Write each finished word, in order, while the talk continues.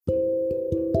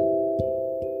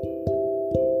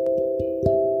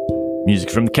Music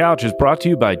from the Couch is brought to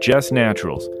you by Just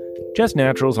Naturals. Just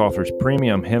Naturals offers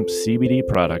premium hemp CBD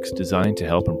products designed to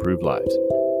help improve lives.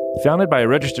 Founded by a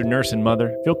registered nurse and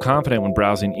mother, feel confident when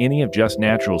browsing any of Just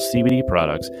Naturals CBD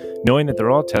products, knowing that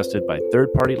they're all tested by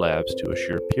third-party labs to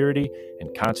assure purity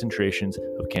and concentrations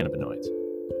of cannabinoids.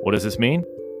 What does this mean?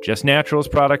 Just Naturals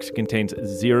products contains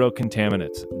zero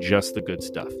contaminants, just the good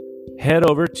stuff. Head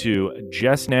over to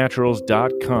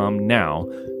justnaturals.com now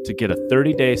to get a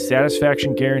 30-day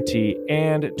satisfaction guarantee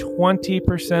and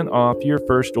 20% off your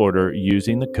first order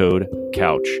using the code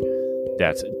COUCH.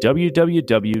 That's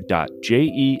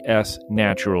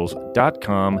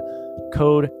www.jesnaturals.com,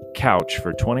 code COUCH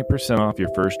for 20% off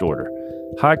your first order.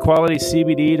 High-quality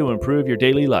CBD to improve your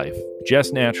daily life.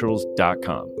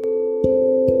 justnaturals.com.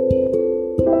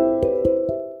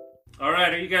 All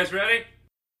right, are you guys ready?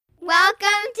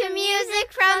 Welcome to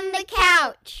Music from the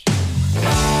Couch.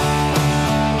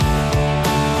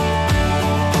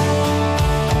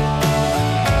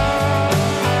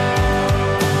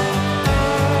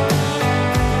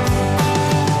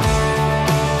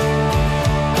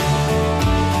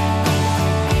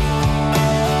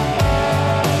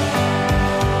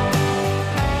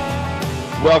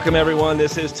 Welcome, everyone.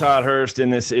 This is Todd Hurst,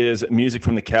 and this is Music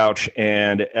from the Couch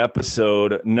and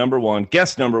episode number one,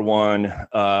 guest number one,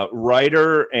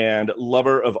 writer and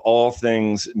lover of all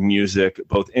things music,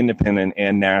 both independent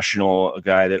and national, a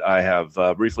guy that I have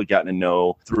briefly gotten to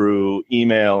know through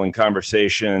email and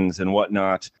conversations and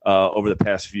whatnot over the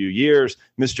past few years.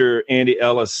 Mr. Andy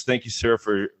Ellis, thank you, sir,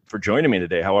 for joining me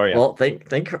today. How are you? Well,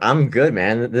 I'm good,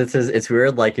 man. It's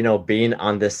weird, being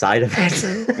on this side of it.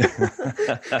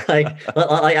 I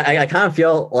kind of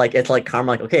feel like it's like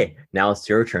karma. Like, okay, now it's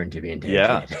your turn to be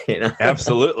interrogated. Yeah,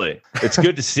 absolutely. It's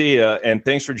good to see you, and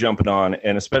thanks for jumping on,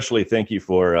 and especially thank you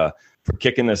for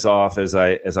kicking this off as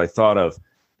I thought of,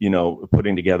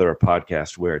 putting together a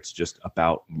podcast where it's just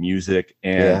about music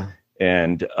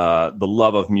and the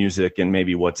love of music and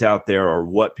maybe what's out there or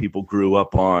what people grew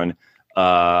up on.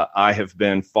 I have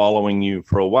been following you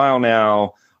for a while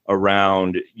now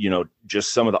around,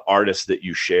 just some of the artists that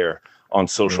you share on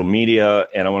social media.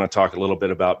 And I want to talk a little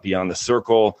bit about Beyond the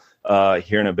Circle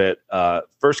here in a bit.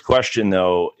 First question,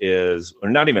 though, is, or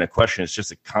not even a question, it's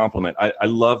just a compliment. I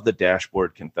love the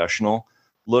dashboard confessional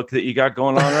look that you got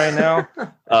going on right now.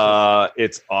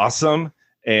 It's awesome.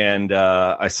 And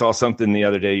I saw something the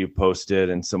other day you posted,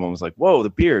 and someone was like, "Whoa,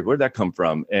 the beard! Where'd that come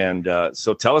from?" And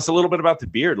so, tell us a little bit about the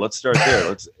beard. Let's start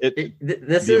there.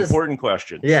 This is an important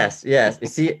question. Yes. You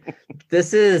see,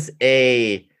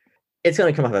 it's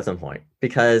going to come up at some point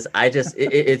because but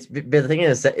the thing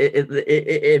is,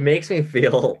 it makes me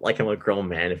feel like I'm a grown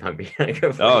man if I'm being.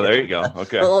 Oh, there you go.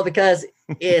 Okay. Well, because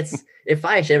if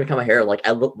I shave and cut my hair,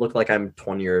 I look like I'm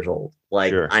 20 years old.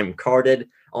 Sure. I'm carded.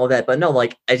 All that, but no, I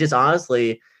just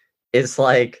honestly, it's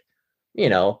this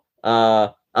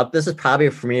is probably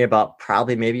for me about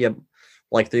maybe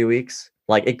 3 weeks.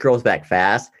 It grows back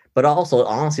fast, but also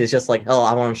honestly, it's just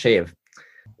I want to shave.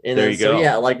 And there you go.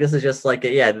 Yeah, this is just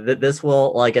this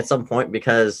will at some point,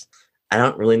 because I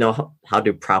don't really know how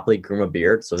to properly groom a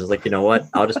beard. So it's you know what,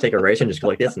 I'll just take a razor and just go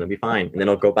like this, and it'll be fine. And then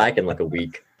it'll go back in a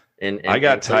week. And I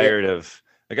got tired of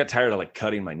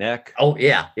cutting my neck. Oh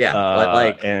yeah.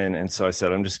 And so I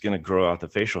said, I'm just gonna grow out the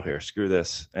facial hair. Screw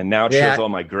this. And now it shows all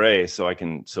my gray, so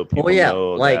people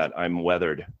know that I'm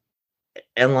weathered.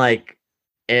 And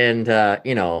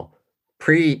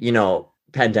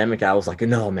pre-pandemic, I was like,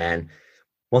 no, man.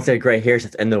 Once I get gray hairs,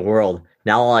 it's in the world.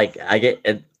 Now I get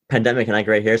a pandemic and I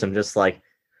gray hairs, I'm just I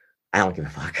don't give a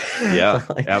fuck. Yeah,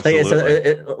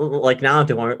 absolutely. Now I'm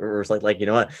to one where it's you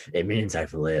know what? It means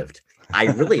I've lived. I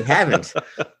really haven't,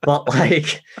 but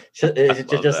it's but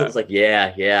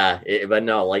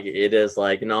no, it is so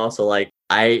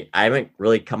I haven't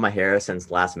really cut my hair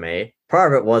since last May.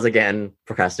 Part of it was, again,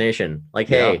 procrastination.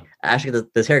 Hey, actually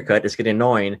this haircut is getting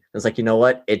annoying. It's you know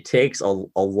what? It takes a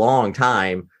long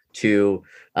time to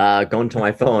go into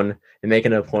my phone and make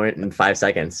an appointment in 5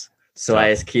 seconds. So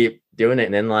I just keep doing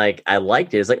it. And then I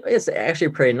liked it. It's actually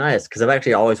pretty nice because I've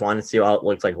actually always wanted to see how it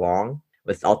looks long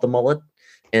without the mullet.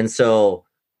 And so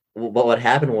what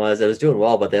happened was I was doing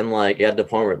well, but then it got to the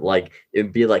point where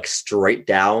it'd be straight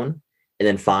down and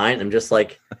then fine. I'm just so I'm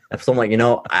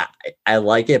I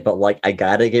like it, but I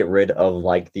gotta get rid of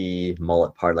the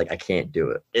mullet part. I can't do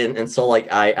it. And so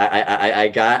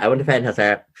I went to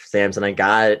Fantastic Sam's and I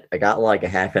got a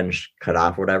half-inch cut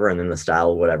off or whatever, and then the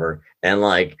style whatever. And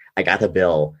I got the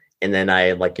bill. And then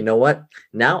I you know what?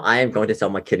 Now I am going to sell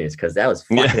my kidneys because that was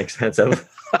fucking expensive.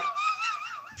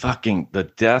 Fucking the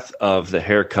death of the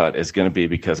haircut is going to be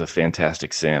because of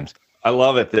Fantastic Sam's. I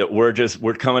love it that we're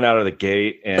coming out of the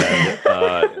gate and,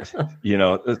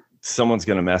 someone's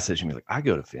going to message me like, I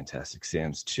go to Fantastic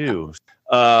Sam's too.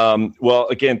 Well,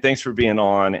 again, thanks for being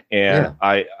on. And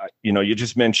you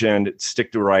just mentioned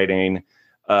stick to writing.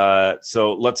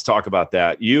 So let's talk about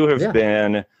that. You have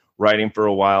been writing for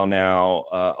a while now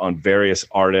on various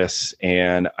artists.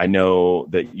 And I know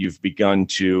that you've begun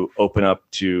to open up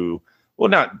to, well,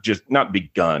 not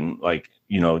begun,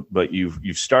 but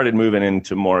you've started moving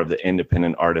into more of the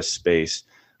independent artist space.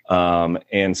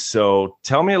 And so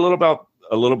tell me a little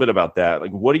bit about that.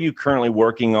 Like, what are you currently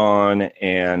working on,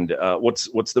 and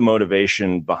what's the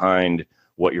motivation behind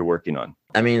what you're working on?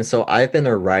 I mean, so I've been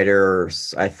a writer,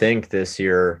 I think this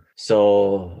year.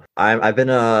 So I've been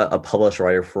a published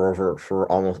writer for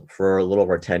a little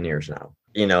over 10 years now.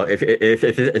 If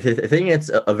I think it's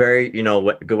a very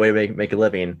good way to make a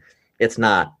living, it's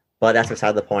not. But that's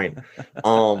beside the point.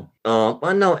 Well,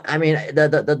 no, I mean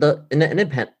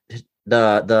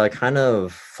the kind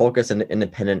of focus in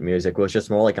independent music was just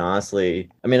more like, honestly,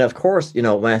 I mean, of course,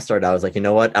 when I started, I was like, you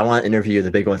know what, I want to interview the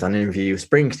big ones. I want to interview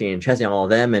Springsteen, Chesney, all of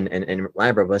them, and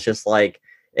Lambert. But it's just like,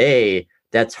 hey,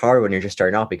 that's hard when you're just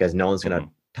starting out because no one's gonna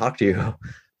talk to you.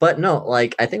 But no,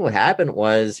 like, I think what happened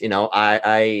was,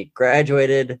 I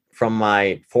graduated from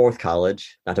my fourth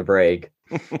college, not to brag,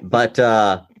 but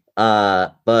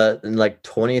in like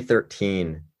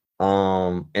 2013.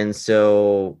 And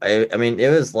so I mean, it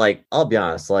was like, I'll be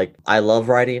honest, like, I love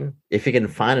writing. If you can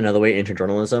find another way into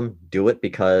journalism, do it,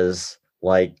 because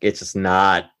like, it's just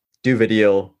not do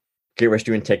video, get rich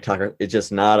doing TikTok. It's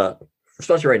just not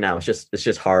especially right now. It's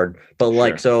just hard. But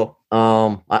like, so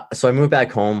I moved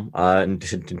back home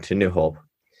to New Hope,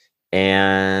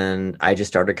 and I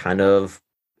just started kind of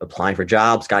applying for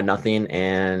jobs, got nothing,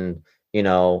 and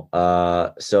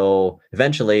so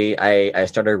eventually I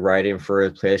started writing for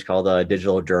a place called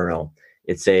Digital Journal.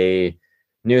 It's a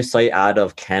news site out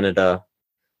of Canada.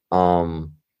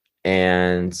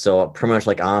 And so pretty much,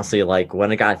 like, honestly, like,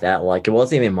 when I got that, like, it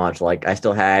wasn't even much. Like, I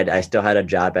still had a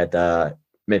job at the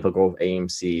Maple Grove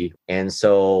AMC. And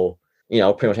so,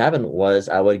 pretty much happened was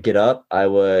I would get up, I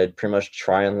would pretty much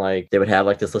try and, like, they would have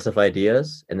like this list of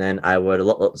ideas. And then a lot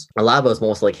of it was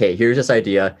mostly like, hey, here's this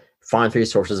idea. Find 3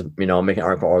 sources, make an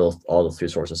article, all those 3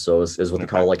 sources. So is what they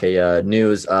call like a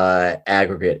news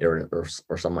aggregate or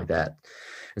something like that.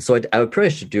 And so I would pretty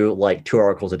much do like 2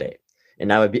 articles a day.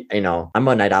 And I would be, I'm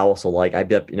a night owl. So like I'd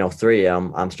be up, 3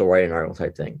 a.m. I'm still writing an article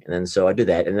type thing. And then so I do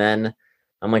that. And then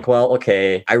I'm like, well,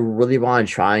 okay, I really want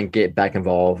to try and get back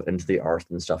involved into the arts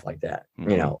and stuff like that,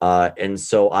 and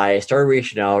so I started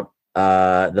reaching out.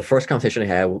 The first conversation I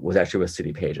had was actually with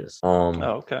City Pages.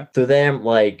 Okay. Through them,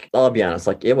 like, I'll be honest,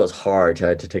 like, it was hard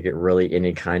to take it really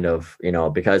any kind of,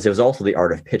 because it was also the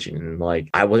art of pitching. And like,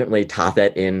 I wasn't really taught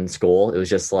that in school. It was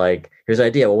just like, here's the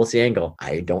idea. Well, what's the angle?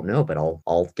 I don't know, but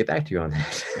I'll get back to you on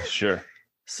that. Sure.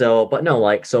 So, but no,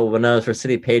 like, so when I was for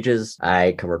City Pages,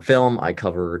 I covered film, I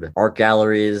covered art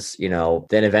galleries,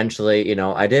 then eventually,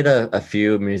 I did a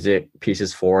few music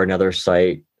pieces for another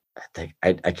site. I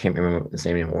can't remember the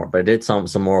name anymore, but I did some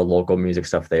more local music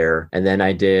stuff there. And then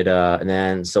I did,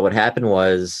 so what happened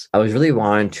was I was really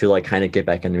wanting to like kind of get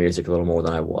back into music a little more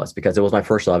than I was, because it was my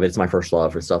first love. It's my first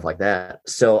love and stuff like that.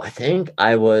 So I think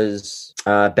I was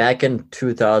back in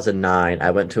 2009, I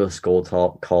went to a school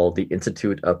called the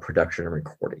Institute of Production and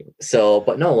Recording. So,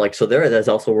 but no, like, so that's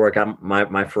also where I got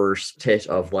my first taste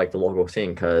of like the local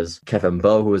scene, because Kevin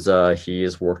Bowe,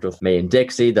 he's worked with May and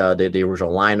Dixie, the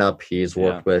original lineup. He's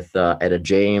worked with Etta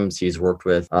James. He's worked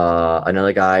with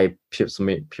another guy, some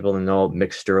people know,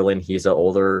 Mick Sterling. He's an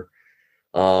older,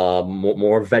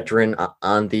 more veteran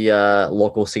on the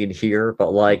local scene here,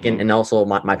 but like, and also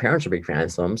my parents are big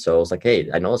fans of him, so I was like, hey,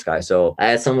 I know this guy. So I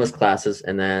had some of his classes,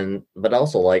 and then, but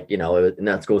also like, in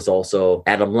that school is also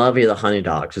Adam Levy, the Honey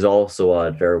Dogs, who's also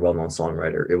a very well-known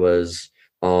songwriter. It was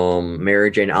Mary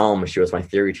Jane Elm, she was my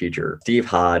theory teacher. Steve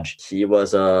Hodge, he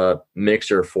was a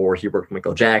mixer he worked with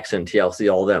Michael Jackson,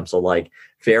 TLC, all of them. So like,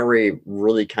 very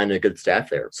really kind of good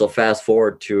staff there. So fast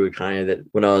forward to kind of that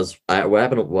when what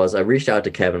happened was I reached out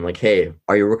to Kevin like, hey,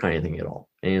 are you working on anything at all?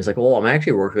 And he's like, well, I'm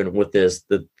actually working with this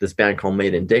band called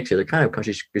Made in Dixie. They're kind of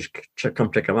country,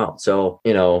 come check them out. So,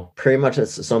 pretty much at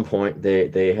some point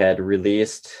they had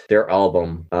released their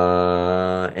album.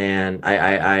 And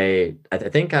I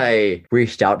think I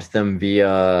reached out to them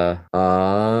via,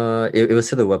 it was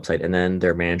to the website, and then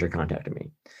their manager contacted me.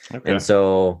 Okay. And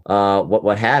so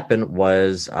what happened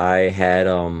was I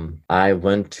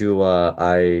went to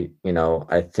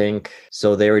I think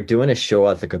so they were doing a show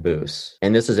at the Caboose,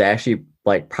 and this was actually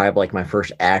probably my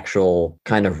first actual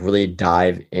kind of really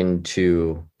dive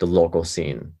into the local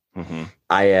scene. Mm-hmm.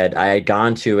 I had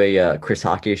gone to a Chris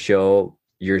Hockey show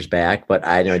years back, but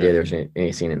I had no idea there was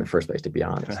any scene in the first place, to be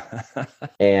honest.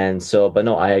 And so, but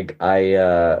no, I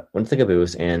went to the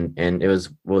caboose, and it was,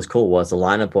 what was cool was the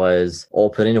lineup was,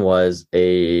 opening was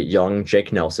a young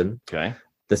Jake Nelson. Okay.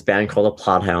 This band called the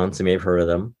Plothounds. You may have heard of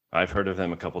them. I've heard of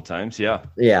them a couple times. Yeah.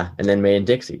 Yeah. And then Made in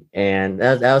Dixie. And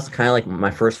that was kind of like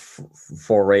my first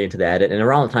foray into that. And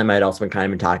around the time I had also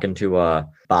been talking to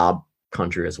Bob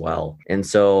Country as well. And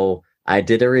so I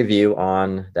did a review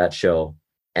on that show,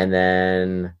 and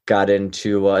then got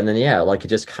into, and then, yeah, like it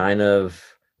just kind of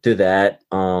do that.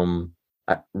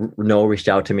 Noah reached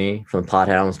out to me from the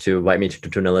Plothounds to invite me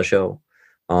to another show.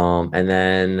 And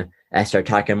then I started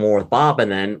talking more with Bob,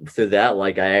 and then through that,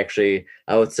 like I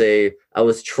would say I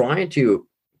was trying to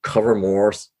cover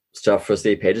more stuff for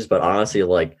City Pages, but honestly,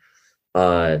 like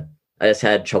I just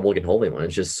had trouble getting hold of anyone.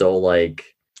 It's just so like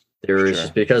there's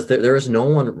just because there is no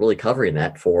one really covering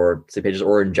that for City Pages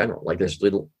or in general. Like there's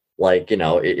little, like, you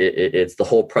know, it's the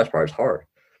whole press part is hard.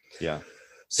 Yeah.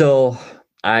 So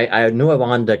I knew I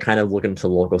wanted to kind of look into the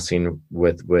local scene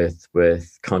with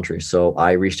country. So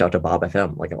I reached out to Bob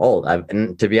FM, like,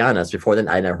 and to be honest, before then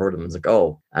I never heard of them. It's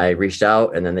like, I reached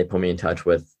out, and then they put me in touch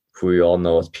with who you all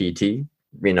know as PT.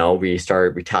 You know, we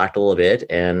talked a little bit,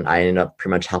 and I ended up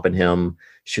pretty much helping him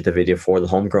shoot the video for the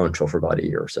Homegrown show for about a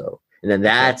year or so. And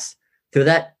then through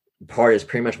that part is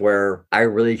pretty much where I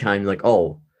really kind of like,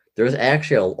 there's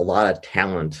actually a lot of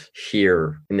talent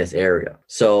here in this area.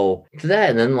 So to that,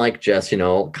 and then like just, you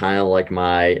know, kind of like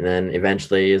and then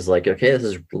eventually is like, okay, this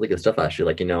is really good stuff actually.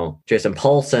 Like, you know, Jason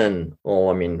Paulson.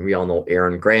 I mean, we all know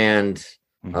Aaron Grand,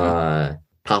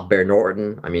 Pop Bear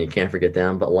Norton. I mean, you can't forget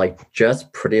them, but like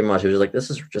just pretty much it was like, this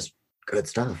is just good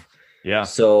stuff. Yeah.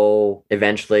 So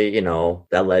eventually, you know,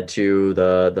 that led to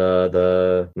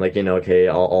the like, you know, okay,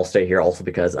 I'll stay here also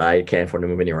because I can't afford to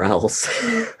move anywhere else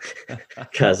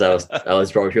because I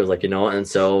was broke. He was like, you know, and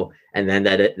so, and then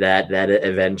that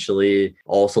eventually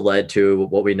also led to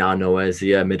what we now know as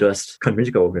the Midwest Country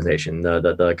Music Organization,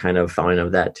 the kind of founding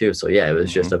of that too. So yeah, it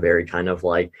was just a very kind of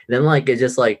like, then like, it's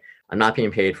just like, I'm not being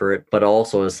paid for it, but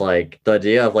also it's like the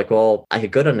idea of like, well, I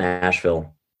could go to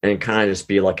Nashville and kind of just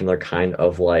be like another kind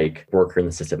of like worker in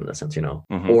the system in a sense, you know,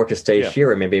 or to stay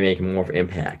here and maybe make more of an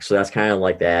impact. So that's kind of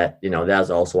like that, you know, that's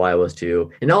also why I was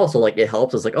too. And also like, it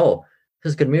helps us like,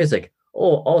 this is good music.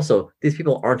 Also these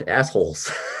people aren't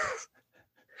assholes.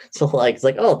 So like, it's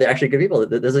like, they're actually good people.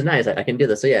 This is nice. I can do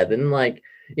this. So yeah, then like,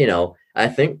 you know, I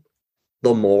think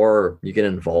the more you get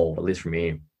involved, at least for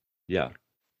me,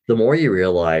 the more you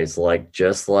realize like,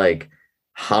 just like,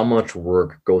 how much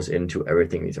work goes into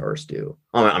everything these artists do.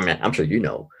 I mean, I'm sure you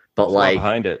know, but it's like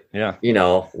behind it, yeah. You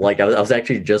know, like I was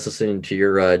actually just listening to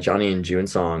your Johnny and June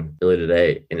song earlier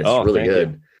today, and it's really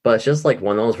good. You. But it's just like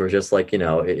one of those where just like, you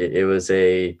know, it was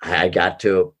I got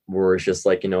to where it's just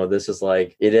like, you know, this is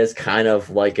like, it is kind of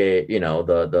like a, you know,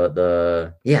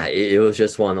 it was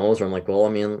just one of those where I'm like, well, I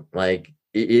mean, like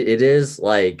it is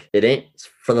like, it ain't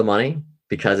for the money,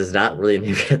 because it's not really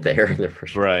needed there in the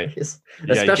first place.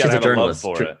 Especially as a journalist.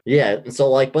 Yeah. So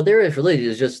like, but there is really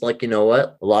is just like, you know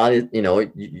what, a lot of, you know,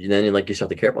 then like you start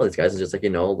to care about these guys. It's just like, you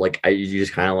know, like you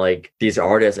just kind of like these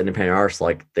artists, independent artists,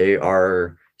 like they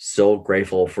are so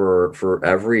grateful for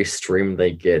every stream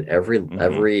they get,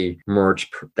 every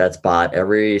merch that's bought,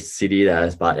 every CD that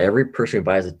is bought, every person who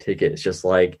buys a ticket. It's just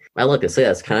like, I like to say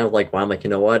that's kind of like why I'm like,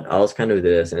 you know what, I'll just kind of do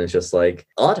this. And it's just like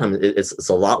a lot of times it's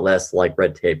a lot less like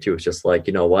red tape too. It's just like,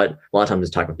 you know what, a lot of times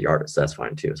it's talking with the artist. So that's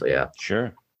fine too. So yeah.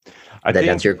 Sure. Did that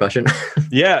answer your question?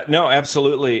 Yeah, no,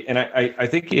 absolutely. And I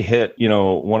think you hit, you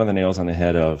know, one of the nails on the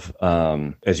head of,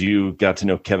 as you got to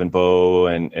know Kevin Bowe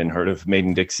and heard of Made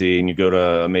in Dixie, and you go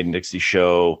to a Made in Dixie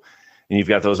show and you've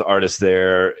got those artists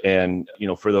there. And, you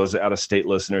know, for those out of state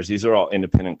listeners, these are all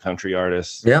independent country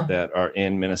artists that are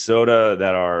in Minnesota,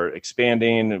 that are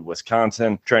expanding in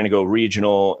Wisconsin, trying to go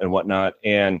regional and whatnot.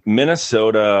 And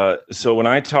Minnesota. So when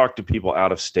I talk to people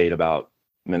out of state about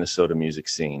Minnesota music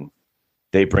scene,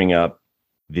 they bring up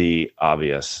the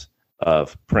obvious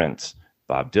of Prince,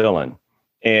 Bob Dylan,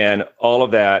 and all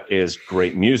of that is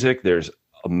great music. There's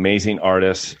amazing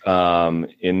artists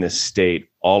in this state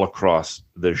all across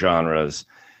the genres.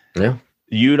 Yeah.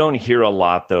 You don't hear a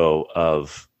lot though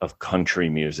of country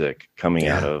music coming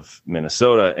out of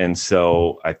Minnesota. And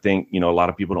so I think, you know, a lot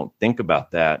of people don't think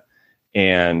about that.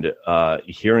 And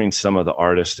hearing some of the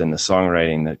artists and the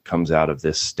songwriting that comes out of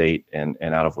this state and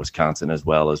out of Wisconsin as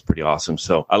well is pretty awesome.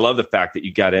 So I love the fact that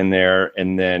you got in there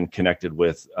and then connected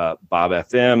with Bob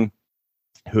FM,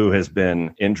 who has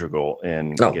been integral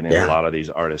in getting a lot of these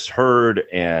artists heard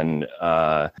and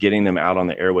getting them out on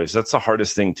the airwaves. That's the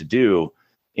hardest thing to do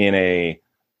in a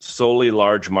solely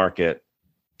large market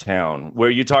town, where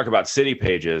you talk about city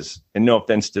pages, and no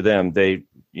offense to them, they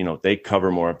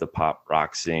cover more of the pop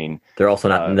rock scene. They're also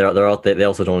not. They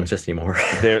also don't exist anymore.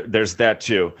 There's that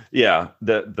too. Yeah,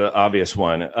 the obvious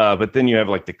one. But then you have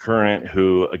like the Current,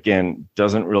 who again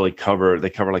doesn't really cover. They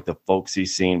cover like the folksy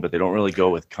scene, but they don't really go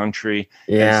with country.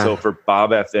 Yeah. And so for Bob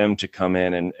FM to come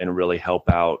in and really help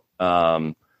out,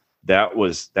 that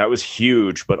was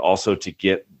huge. But also to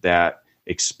get that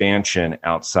expansion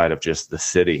outside of just the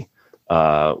city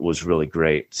was really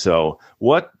great. So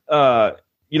what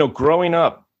growing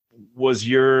up, was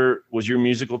your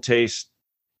musical taste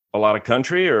a lot of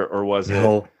country, or was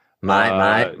it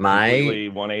my completely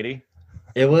 180?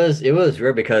 It was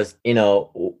weird because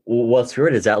what's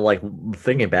weird is that, like,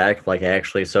 thinking back, like,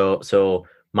 actually, so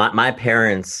my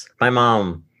parents, my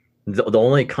mom, the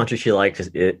only country she likes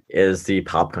is the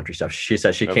pop country stuff. She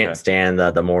says she can't stand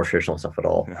the more traditional stuff at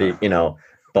all.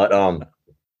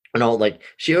 But like,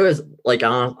 she was like,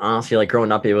 honestly, like,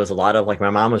 growing up, it was a lot of, like,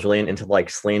 my mom was really into like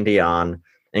Celine Dion.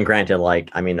 And granted, like,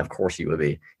 I mean, of course you would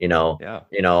be,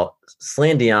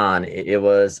 Celine Dion, it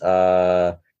was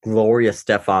Gloria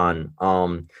Stefan.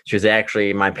 She was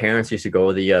actually, my parents used to go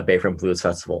to the Bayfront Blues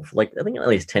Festival for, like, I think at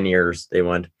least 10 years they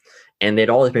went. And they'd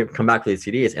always come back with these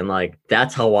CDs. And, like,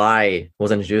 that's how I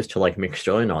was introduced to, like, Mick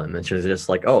Sterling and all them. And she was just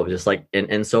like, oh, just like,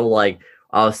 and so, like,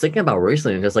 I was thinking about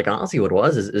recently, and just, like, honestly, what it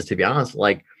was is, to be honest,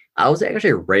 like, I was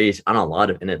actually raised on a lot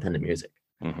of independent music.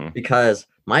 Mm-hmm. Because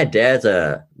my dad's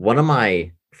one of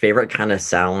my favorite kind of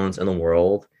sounds in the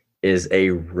world is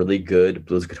a really good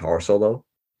blues guitar solo.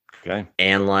 Okay.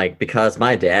 And, like, because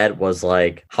my dad was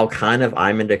like, how kind of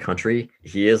I'm into country,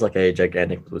 he is like a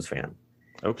gigantic blues fan.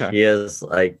 Okay. He is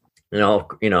like,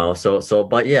 so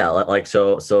but yeah, like,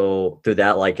 so through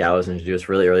that, like, I was introduced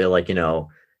really early, like,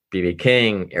 B.B.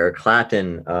 King, Eric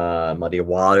Clapton, Muddy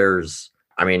Waters.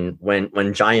 I mean,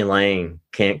 when Johnny Lang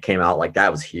came out, like,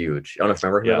 that was huge. I don't know if you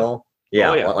remember him at all.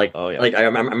 Yeah, like I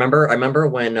remember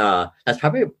when that's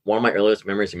probably one of my earliest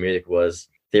memories of music was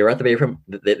they were at the Bayfront.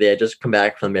 They had just come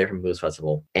back from the Bayfront Blues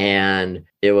Festival, and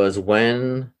it was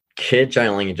when Kid Johnny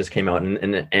Lang just came out, and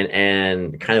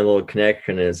kind of a little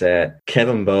connection is that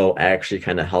Kevin Bowe actually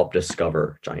kind of helped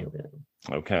discover Johnny Lang.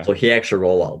 Okay, so he actually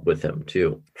rolled out with him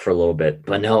too for a little bit.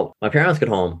 But no, my parents get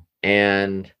home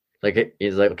and, like,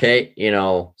 he's like, okay,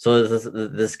 so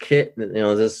this kid,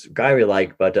 this guy we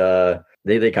like, but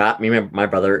They got me and my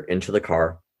brother into the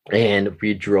car, and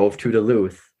we drove to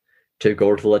Duluth to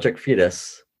go to Electric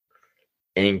Fetus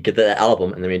and get the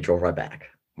album, and then we drove right back.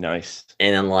 Nice.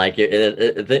 And then, like,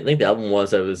 I think the album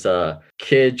was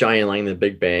Kid Johnny Lang, The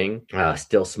Big Bang.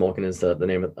 Still Smoking is the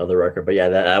name of the record. But yeah,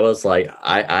 that was like,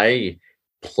 I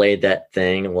played that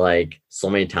thing like so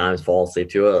many times, fall asleep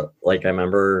to it. Like, I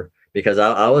remember, because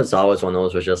I was always one of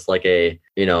those was just like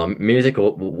music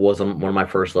was one of my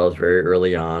first loves very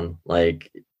early on.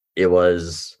 Like, it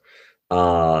was,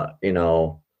 I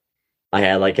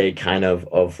had like a kind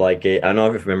of like I don't know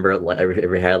if you remember, like,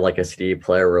 every had like a CD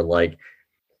player where, like,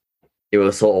 it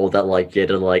was so old that, like, you had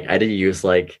to, like, I did use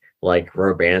like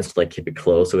rubber bands to, like, keep it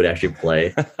closed so it would actually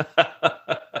play.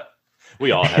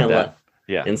 We all had that.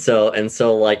 Yeah. And so that's a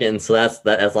lot of times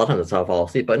that's how I fall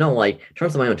asleep. But no, like, in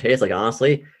terms of my own taste, like,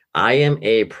 honestly, I am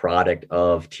a product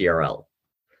of TRL.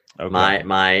 Okay.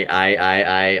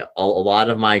 I a lot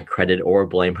of my credit or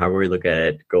blame, however we look at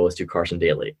it, goes to Carson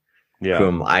Daly. Yeah.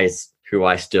 Who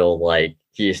I still like.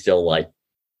 He's still like,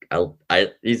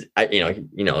 it's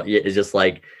just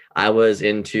like, I was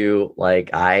into, like,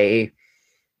 of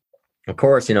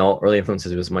course, early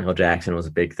influences was Michael Jackson was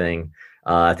a big thing.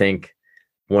 I think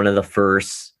two of the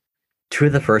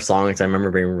first songs I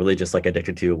remember being really just, like,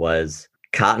 addicted to was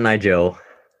Cotton Eye Joe.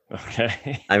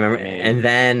 Okay. I remember, and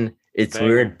then it's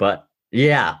weird, but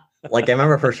yeah, like, I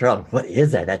remember first hearing, what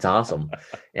is that? That's awesome.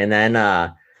 And then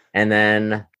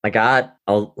I got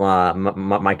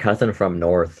my cousin from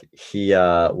North. He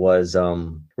was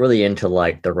really into,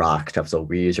 like, the rock stuff, so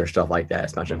Weezer or stuff like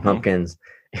that, Smashing Pumpkins.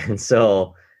 And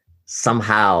so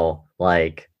somehow,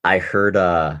 like, I heard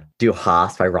Du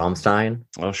Hast by Rammstein.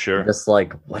 Oh, sure. Just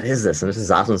like, what is this? And this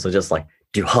is awesome. So just like,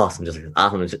 Du Hast, and just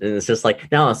awesome. And it's just like,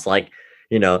 now it's like,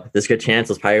 there's good chance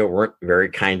those probably weren't very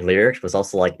kind lyrics, but it's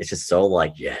also like, it's just so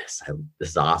like, yes,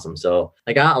 this is awesome. So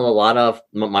I got a lot of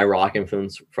my rock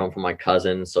influence from my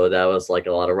cousin. So that was like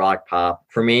a lot of rock pop.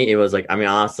 For me, it was like, I mean,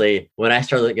 honestly, when I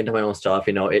started looking into my own stuff,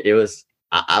 it was,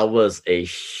 I was a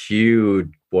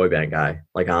huge boy band guy.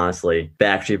 Like, honestly,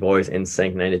 Backstreet Boys,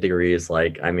 NSYNC, 90 Degrees.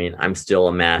 Like, I mean, I'm still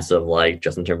a massive, like,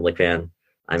 Justin Timberlake fan.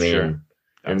 I mean,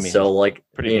 And I mean, so like,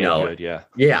 pretty good, yeah.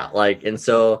 Yeah, like, and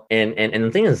so and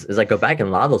the thing is I go back and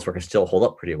a lot of those records still hold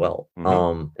up pretty well.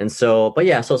 And so, but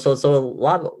yeah, so a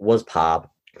lot of it was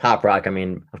pop rock. I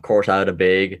mean, of course, I had a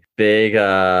big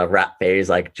rap phase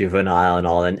like Juvenile and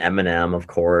all, and Eminem, of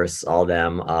course, all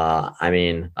them. I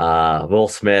mean, Will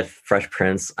Smith, Fresh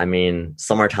Prince. I mean,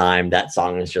 Summertime. That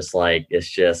song is just like, it's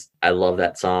just, I love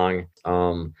that song.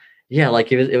 Yeah,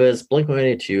 like it was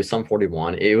Blink-182, Sum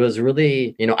 41. It was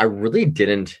really, I really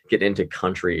didn't get into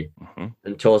country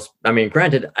until, I mean,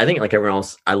 granted, I think like everyone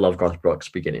else, I love Garth Brooks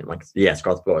beginning. Like, yes,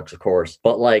 Garth Brooks, of course.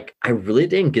 But like, I really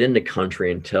didn't get into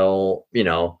country until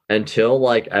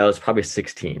like I was probably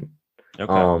 16.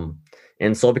 Okay.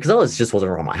 And so because just wasn't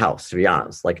around my house, to be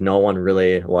honest. Like no one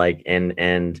really like, and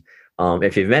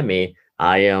if you've met me,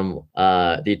 I am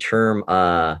the term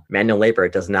manual labor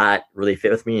does not really fit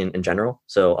with me in general.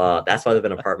 So that's why I live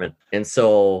in an apartment. And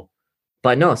so,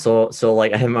 but no, so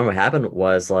like I remember what happened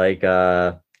was like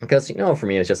because for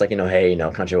me it's just like hey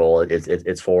country bowl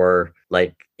it's for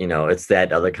like it's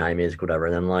that other kind of music, whatever.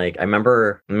 And then like I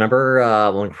remember one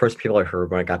of the first people I heard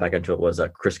when I got back into it was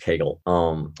Chris Cagle.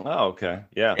 Oh, okay,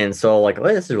 yeah. And so like, oh,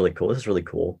 this is really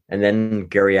cool. And then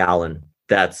Gary Allan.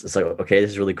 It's like, okay,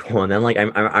 this is really cool. And then like I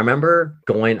remember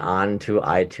going on to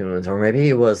iTunes, or maybe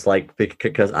it was like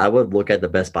because I would look at the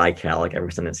Best Buy catalog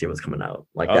every time I see what's coming out.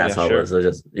 Like that's how it was. It was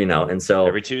just and so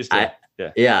every Tuesday.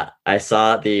 I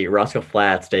saw the Rascal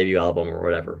Flatts debut album or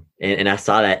whatever, and I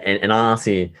saw that, and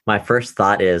honestly, my first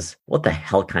thought is, what the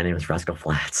hell kind of name is Rascal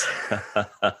Flatts?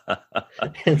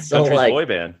 And so Country's like boy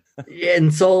band.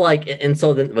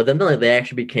 But then like, they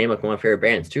actually became like one of my favorite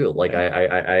bands too. Like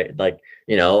I like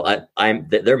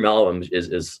their Mellow album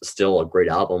is still a great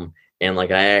album. And like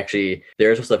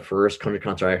theirs was the first country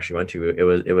concert I actually went to.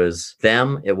 It was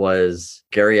them, it was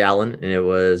Gary Allan, and it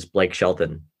was Blake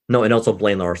Shelton. No, and also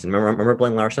Blaine Larson. Remember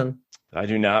Blaine Larson? I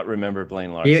do not remember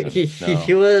Blaine Larson.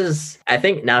 He was, I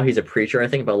think now he's a preacher, I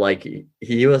think, but like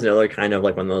he was another kind of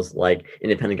like one of those like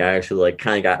independent guys who like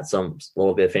kind of got some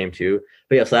little bit of fame too.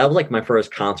 But yeah, so that was like my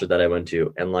first concert that I went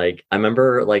to. And like I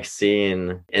remember like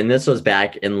seeing, and this was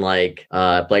back in like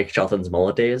Blake Shelton's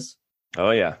mullet days.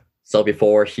 Oh yeah. So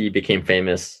before he became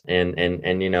famous and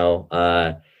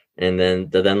and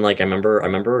then like I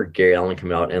remember Gary Allan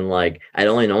coming out, and like I'd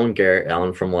only known Gary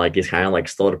Allan from like these kind of like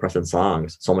slow depressing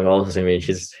songs. So I'm like, oh, this is gonna be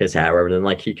his hat, whatever. Then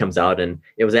like he comes out, and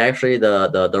it was actually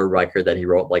the record that he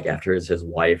wrote like after his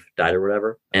wife died or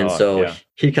whatever. And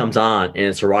he comes on, and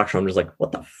it's a rock show. I'm just like,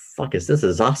 what the fuck is this?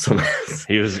 This is awesome.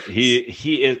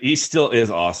 He still is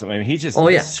awesome. I mean, he just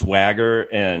swagger,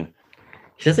 and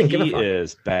he doesn't give a fuck. He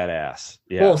is badass.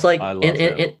 Yeah. Well, it's like,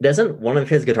 and doesn't one of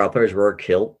his guitar players were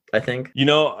killed, I think?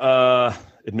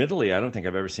 Admittedly, I don't think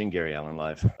I've ever seen Gary Allan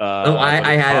live. No,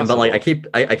 I haven't, but like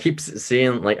I keep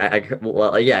seeing like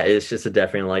it's just a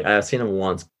definite like I've seen him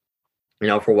once.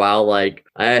 For a while, like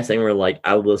I had a thing where like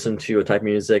I would listen to a type of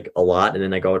music a lot, and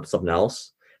then I go to something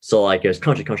else. So like it was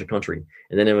country,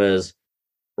 and then it was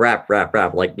rap.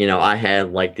 Like I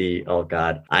had like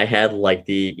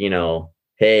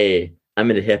hey, I'm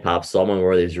into hip hop, so I'm gonna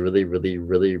wear these really, really,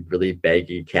 really, really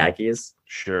baggy khakis.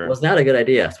 Sure. It was not a good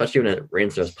idea, especially when it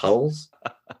rains, there's puddles.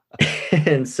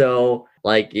 And so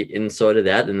did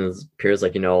that, and it appears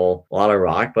like, a lot of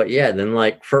rock. But yeah, then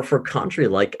like for country,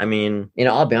 like, I mean,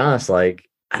 I'll be honest, like,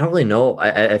 I don't really know.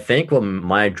 I think what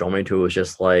my drew me to was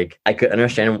just like I could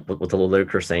understand what the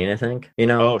lyrics were saying, I think,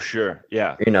 Oh, sure.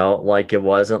 Yeah. Like it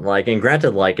wasn't like, and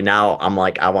granted, like now I'm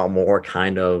like, I want more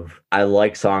I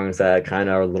like songs that kind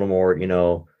of are a little more,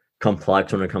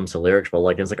 complex when it comes to lyrics, but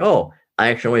like, it's like, oh, I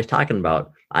actually know what he's talking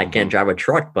about. I can't drive a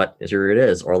truck, but here it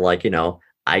is. Or like,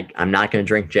 I'm not going to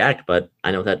drink Jack, but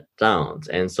I know what that sounds.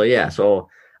 And so, yeah. So,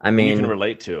 I mean, you can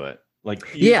relate to it. Like,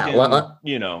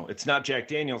 it's not Jack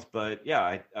Daniels, but yeah,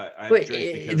 I but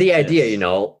the idea,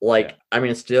 I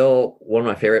mean, still one of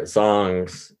my favorite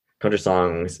songs, country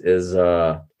songs, is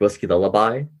Whiskey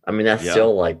Lullaby. I mean, that's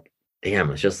still like, damn,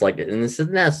 it's just like, and this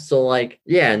and that. So like,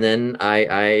 yeah, and then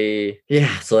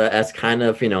so that's kind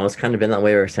of, it's kind of been that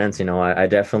way ever since. I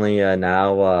definitely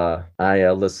now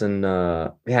I listen.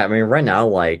 I mean, right now,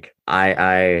 like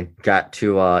I got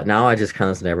to now I just kind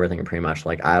of listen to everything pretty much.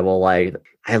 Like I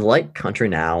like country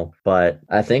now, but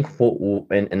I think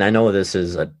and I know this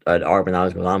is an argument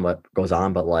that always goes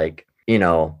on, but like,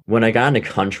 when I got into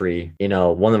country,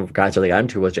 one of the guys that I got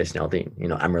into was Jason Aldean,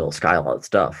 Amarillo Sky, all that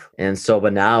stuff. And so,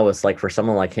 but now it's like for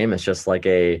someone like him, it's just like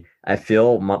I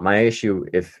feel my issue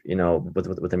if,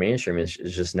 with the mainstream is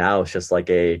just now, it's just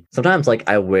like sometimes like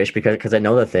I wish because I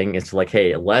know the thing is like,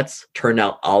 hey, let's turn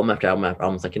out album after album after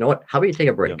album. It's like, you know what, how about you take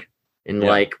a break and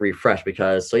like refresh?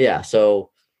 Because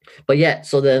so But yeah,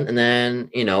 so then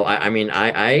I mean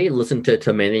I listened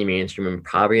to many mainstream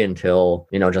probably until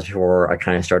just before I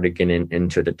kind of started getting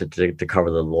into to cover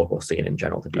the local scene in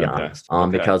general, to be honest.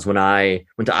 Because when I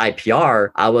went to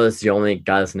IPR, I was the only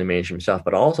guy listening to mainstream stuff,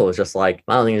 but also it's just like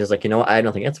my thing is just like I had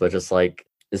nothing against it, but just like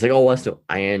it's like, oh,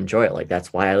 I enjoy it. Like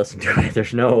that's why I listen to it.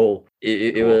 There's no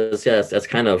it was that's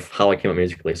kind of how I came up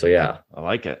musically. So yeah. I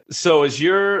like it. So as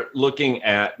you're looking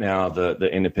at now the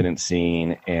independent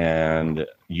scene, and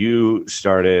you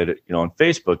started, on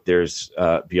Facebook, there's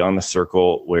Beyond the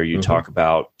Circle, where you talk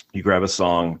about, you grab a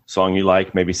song you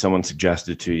like, maybe someone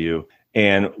suggested to you.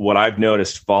 And what I've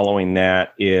noticed following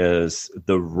that is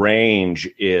the range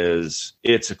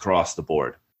it's across the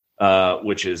board,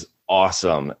 which is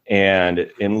awesome. And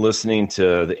in listening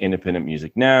to the independent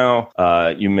music now,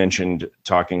 you mentioned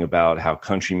talking about how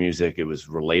country music, it was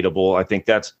relatable. I think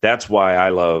that's why I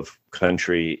love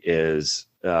country, is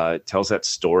it tells that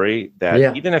story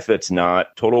that even if it's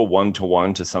not total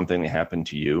one-to-one to something that happened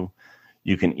to you,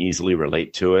 you can easily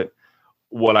relate to it.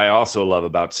 What I also love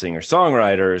about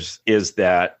singer-songwriters is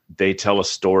that they tell a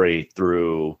story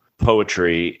through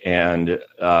poetry, and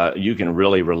you can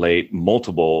really relate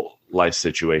multiple life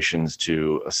situations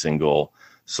to a single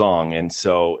song. And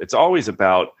so it's always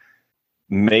about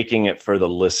making it for the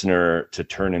listener to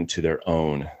turn into their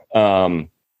own.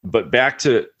 But back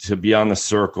to Beyond the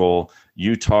Circle,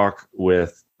 you talk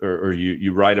with, or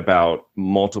you write about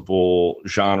multiple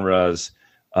genres.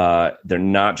 They're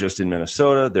not just in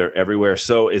Minnesota, they're everywhere.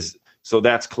 So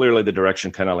that's clearly the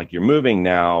direction kind of like you're moving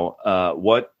now.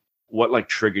 What like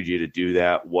triggered you to do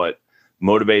that? What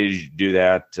motivated you to do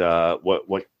that?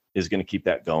 What is going to keep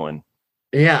that going?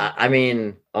 Yeah, I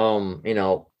mean,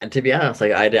 and to be honest,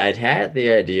 like I'd had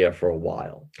the idea for a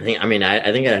while. I think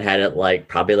I had it like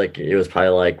probably like it was probably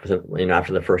like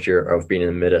after the first year of being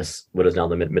in the MIDUS, what is now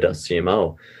the MIDUS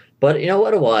CMO. But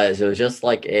what it was just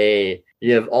like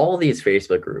you have all these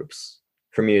Facebook groups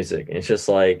for music, and it's just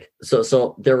like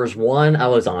so there was one I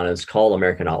was on, it's called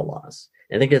American Outlaws.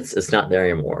 I think it's not there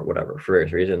anymore, whatever, for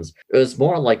various reasons. It was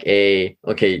more like this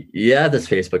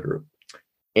Facebook group,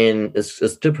 and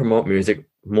it's to promote music,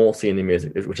 mostly indie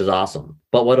music, which is awesome.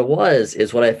 But what it was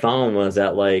is what I found was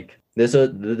that like this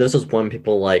was when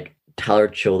people like Tyler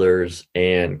Childers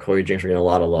and Corey James were getting a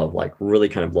lot of love, like really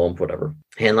kind of blown up, whatever.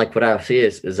 And like what I see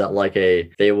is that like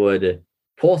they would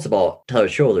post about Tyler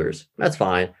Childers, that's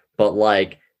fine, but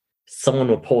like someone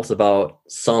would post about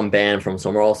some band from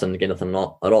somewhere else and get nothing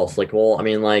at all. So like, well, I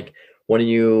mean, like when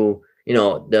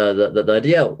the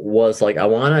idea was like I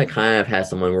want to kind of have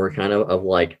someone where kind of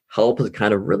like help is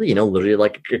kind of really literally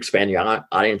like expand your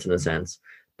audience in a sense,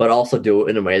 but also do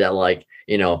it in a way that like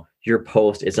your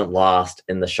post isn't lost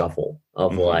in the shuffle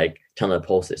of like telling to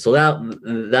post it. So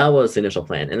that was the initial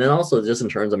plan. And then also just in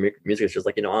terms of music, it's just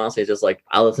like honestly, it's just like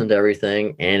I listen to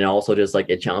everything, and also just like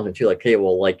it challenged me too. Like, hey,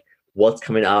 well, like what's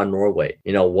coming out of Norway?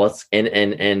 What's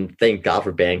and thank God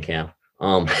for Bandcamp.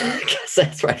 Because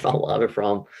that's where I found a lot of it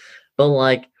from. But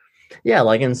like, yeah,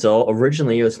 like, and so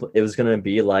originally it was gonna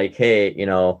be like, hey,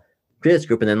 this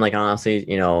group, and then like honestly,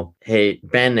 hey,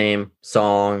 band name,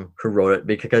 song, who wrote it,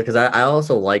 because I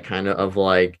also like kind of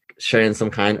like sharing some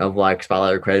kind of like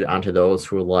spotlight or credit onto those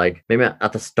who like maybe not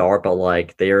at the start, but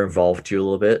like they are involved too a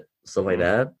little bit, stuff like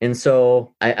that. And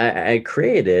so I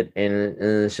created it, and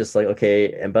it's just like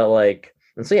okay, and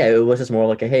so yeah, it was just more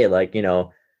like a hey, like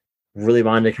really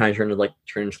wanted to kind of turn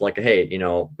into like a hey,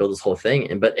 build this whole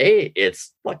thing. But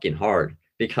it's fucking hard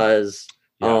because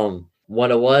what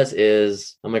it was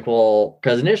is I'm like, well,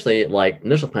 because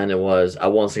initial plan it was I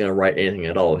wasn't gonna write anything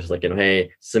at all. It was just like,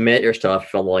 hey, submit your stuff,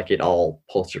 felt like it all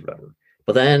posted whatever.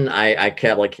 But then I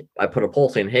kept like I put a poll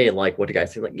saying, hey, like what do you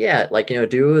guys think? Like, yeah, like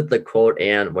do the quote,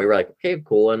 and we were like, okay,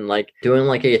 cool. And like doing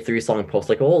like a 3-song post,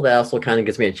 like, oh, that also kind of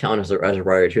gives me a challenge as a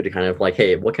writer too, to kind of like,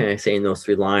 hey, what can I say in those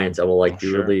 3 lines that will like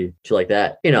do really to like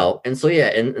that, and so yeah,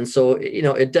 and so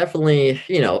it definitely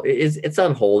it's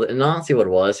on hold. And honestly what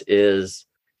it was is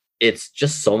it's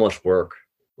just so much work.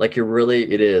 Like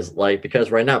it is like,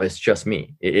 because right now it's just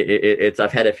me. It's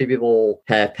I've had a few people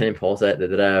have pen and posts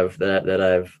that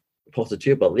I've posted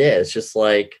to, but yeah, it's just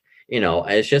like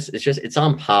it's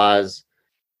on pause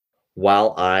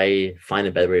while I find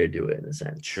a better way to do it in a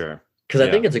sense. Sure. Because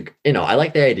I think it's I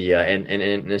like the idea, and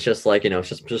it's just like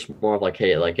it's just more of like,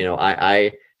 hey, like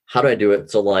I how do I do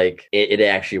it so like it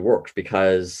actually works?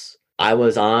 Because I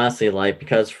was honestly like,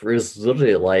 because it was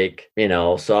literally like,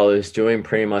 so I was doing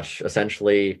pretty much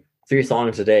essentially 3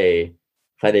 songs a day,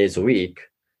 5 days a week.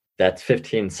 That's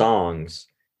 15 songs,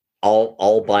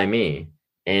 all by me.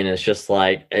 And it's just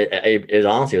like it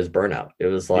honestly was burnout. It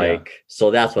was like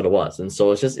so that's what it was. And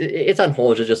so it's just it's on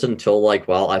hold just until like,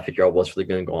 well, I figure out what's really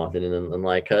going to go on, and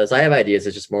like because I have ideas.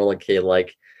 It's just more like, hey,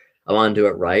 like I want to do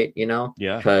it right, you know?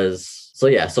 Yeah. Because so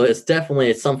it's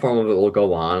definitely some form of it will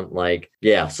go on. Like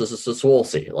so we'll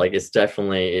see. Like it's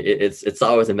definitely it's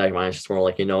always in the back of my mind. It's just more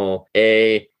like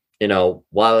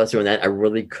while I was doing that, I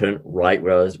really couldn't write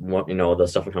the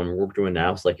stuff we're doing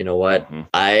now. It's like, you know what,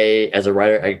 I, as a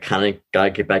writer, I kind of got to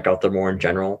get back out there more in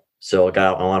general. So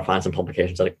I want to find some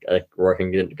publications where I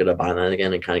can get a buy that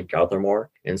again and kind of get out there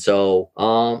more. And so,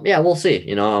 we'll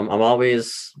see. I'm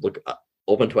always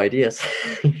open to ideas.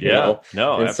 No,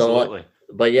 and absolutely. So,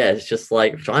 but yeah, it's just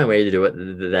like find a way to do it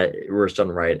that we're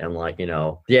done right. And like,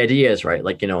 the idea is right.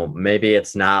 Like, maybe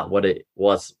it's not what it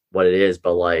is,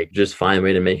 but like just find a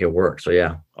way to make it work. So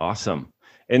yeah. Awesome.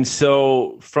 And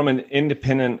so from an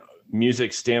independent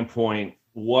music standpoint,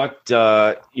 what,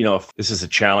 if this is a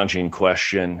challenging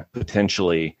question,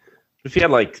 potentially, if you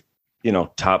had like,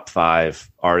 top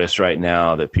 5 artists right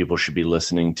now that people should be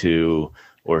listening to,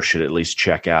 or should at least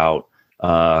check out,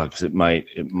 because it might,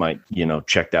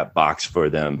 check that box for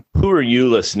them. Who are you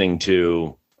listening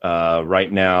to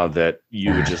right now that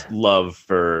you would just love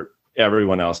for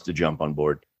everyone else to jump on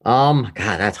board? God,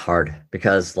 that's hard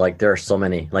because like there are so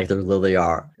many, like there literally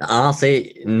are.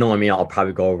 Honestly, knowing me, I'll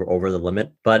probably go over the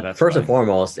limit. But that's first and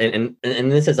foremost, and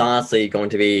this is honestly going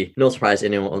to be no surprise to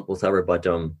anyone whatsoever, but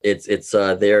it's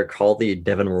they're called the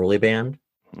Devin Worley Band.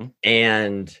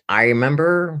 And I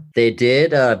remember they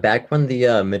did back when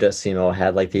the Midwest Emo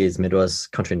had like these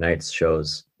Midwest Country Nights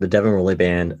shows. The Devin Worley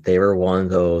Band, they were one of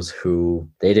those who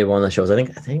they did one of the shows. I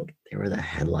think they were the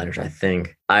headliners. I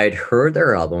think I'd heard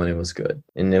their album and it was good,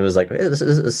 and it was like, hey,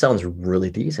 this sounds really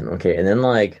decent. Okay, and then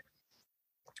like,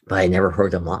 but I never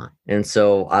heard them live, and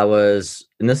so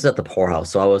and this is at the Poorhouse.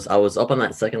 So I was up on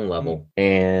that second level,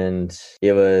 and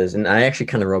and I actually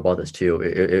kind of wrote about this too.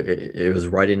 It was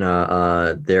writing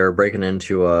they're breaking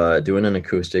into doing an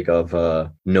acoustic of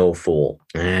No Fool,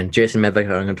 and Jason Medvec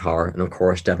on guitar, and of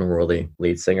course Devin Worley,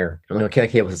 lead singer. I'm like,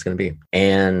 okay, what's this gonna be?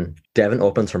 And Devin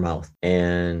opens her mouth,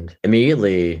 and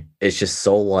immediately it's just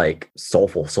so like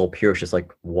soulful, so pure. It's just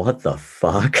like, what the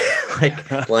fuck?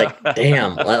 like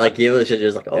damn, like it was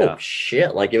just like, oh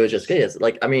shit, like it was just good. It's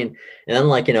like, I mean, and then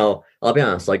like, I'll be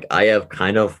honest, like I have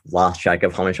kind of lost track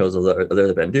of how many shows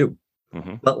there's been due.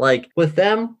 But like with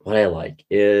them, what I like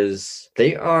is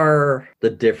they are the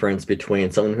difference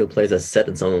between someone who plays a set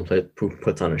and someone who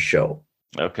puts on a show.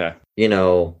 Okay.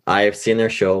 I've seen their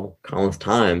show countless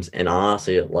times, and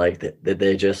honestly, like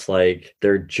they just like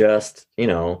they're just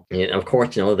of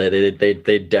course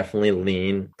they definitely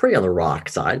lean pretty on the rock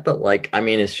side, but like I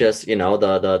mean it's just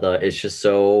the it's just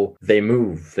so they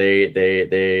move,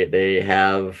 they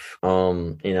have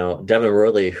Devin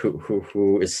Worley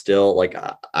who is still like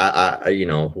I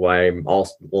who I'm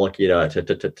also lucky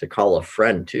to call a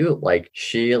friend too. Like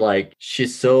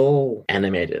she's so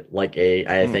animated, like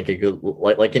I think a good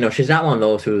like she's not one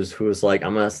of those who's like,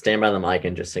 I'm gonna stand by the mic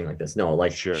and just sing like this. No,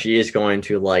 like she is going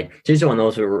to like, she's one of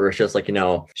those where it's just like,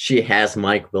 she has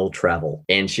mic will travel,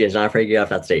 and she is not afraid to get off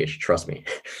that stage. Trust me.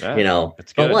 Yeah,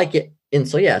 but like it. And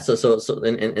so yeah,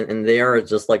 and they are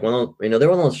just like one of they're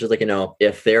one of those just like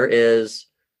if there is,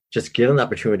 just give them the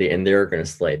opportunity and they're gonna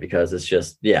slay, because it's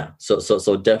just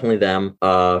so definitely them.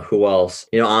 Who else?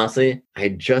 Honestly, I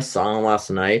just saw him last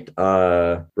night.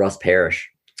 Russ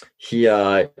Parrish. He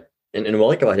and what I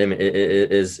like about him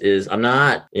is I'm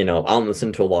not I'll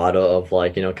listen to a lot of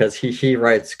like because he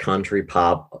writes country,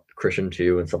 pop, Christian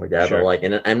too, and stuff like that. Sure. But like,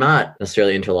 and I'm not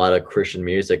necessarily into a lot of Christian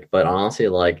music, but honestly,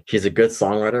 like he's a good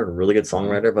songwriter, a really good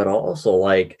songwriter. But also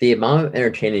like the amount of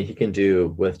entertaining he can do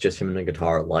with just him and the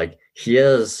guitar, like he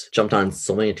has jumped on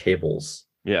so many tables.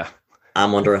 Yeah,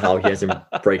 I'm wondering how he hasn't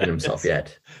broken himself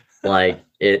yet. Like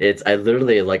it's I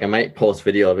literally like I might post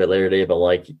video of it later today, but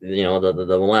like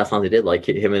the last time they did, like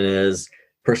him and his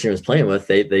person he was playing with,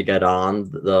 they got on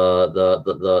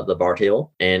the bar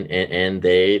table and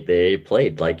they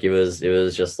played. Like it was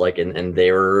just like and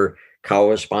they were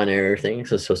college spine and everything.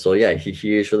 So yeah,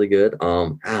 he is really good.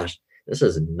 Gosh, this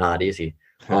is not easy.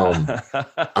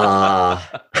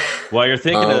 While you're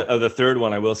thinking of the third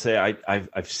one, I will say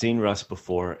I've seen Russ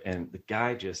before, and the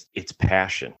guy it's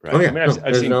passion, right? Oh, yeah. I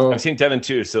mean, I've seen Devin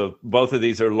too. So both of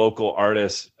these are local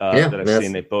artists that I've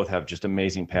seen. They both have just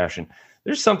amazing passion.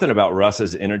 There's something about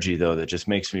Russ's energy though that just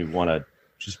makes me want to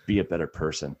just be a better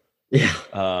person. Yeah.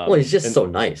 Well, he's just so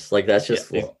nice. Like that's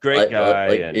just great guy.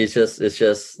 Like it's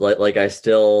just like I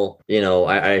still,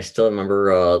 I still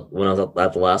remember when I was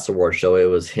at the last award show, it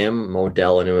was him,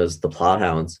 Modell, and it was the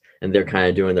Plothounds, and they're kind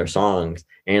of doing their songs.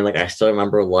 And like I still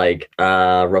remember like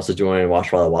Russ was doing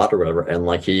Wash by the Water or whatever, and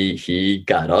like he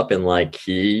got up and like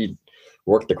he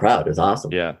worked the crowd. It was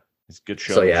awesome. Yeah, it's good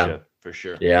show. So yeah, for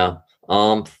sure. Yeah.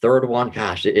 Third one,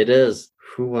 gosh, it is.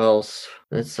 Who else?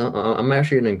 It's I'm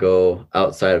actually gonna go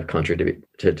outside of country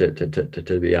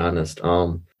to be honest.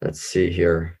 Let's see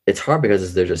here. It's hard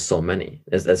because there's just so many.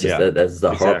 That's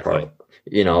the hard part.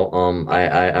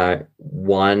 I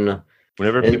one.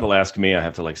 Whenever people ask me, I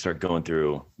have to like start going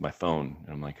through my phone,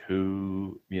 and I'm like,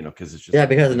 who, because it's just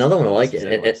because another one I like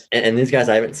it, and these guys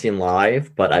I haven't seen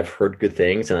live, but I've heard good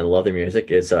things, and I love their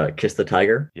music. Is Kiss the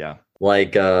Tiger. Yeah.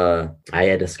 Like I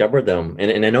had discovered them,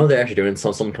 and I know they're actually doing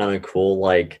some kind of cool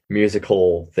like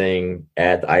musical thing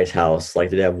at the Ice House. Like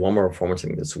they have one more performance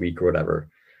this week or whatever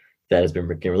that has been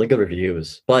getting really good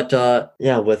reviews. But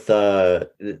with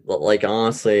like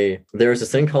honestly, there was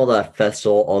this thing called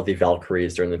Festival of the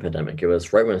Valkyries during the pandemic. It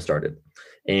was right when it started,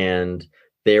 and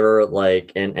they were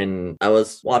like, and I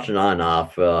was watching on and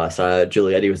off. I saw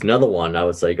Juliette was another one. I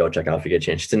was like, go check out if you get a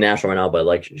chance. She's in Nashville right now, but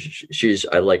like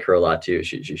I like her a lot too.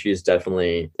 She's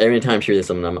definitely, every time she does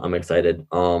something, I'm excited.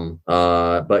 So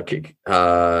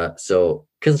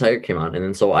Kiss the Tiger came on, and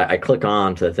then so I click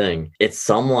on to the thing. It's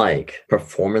some like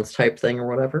performance type thing or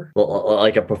whatever,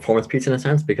 like a performance piece in a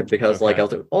sense, because like I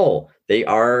was like, oh, they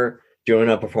are doing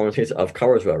a performance piece of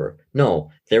covers, whatever. No,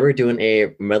 they were doing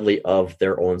a medley of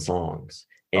their own songs.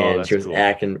 And she was cool.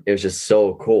 Acting. It was just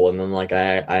so cool. And then like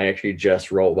I actually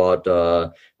just wrote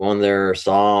about one of their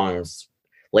songs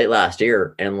late last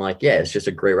year, and like it's just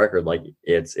a great record. Like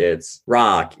it's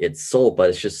rock, it's soul, but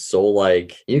it's just so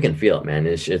like you can feel it, man.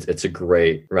 It's a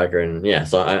great record, and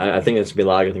so I think it's gonna be a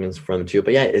lot of good things from them too.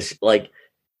 But it's like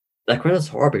that kind of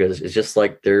hard because it's just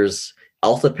like there's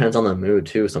also depends on the mood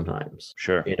too sometimes.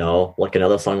 Sure. Like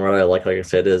another songwriter I like I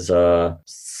said, is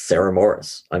Sarah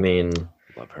Morris. I mean,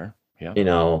 love her. Yeah.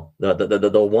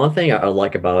 The one thing I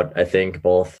like about, I think,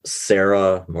 both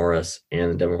Sarah Morris and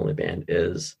the Devin Woolley Band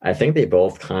is I think they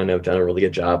both kind of done a really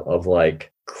good job of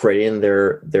like creating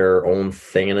their own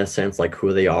thing in a sense, like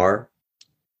who they are.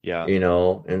 Yeah.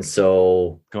 And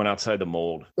so going outside the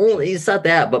mold. Well, it's not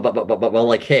that, but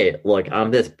like, hey, look, I'm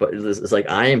this, but it's like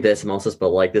I am this, I'm also this, but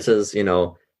like this is,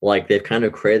 like they've kind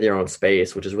of created their own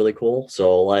space, which is really cool.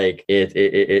 So like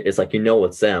it's like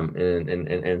it's them,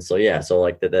 and so so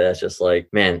like that's just like,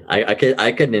 man, I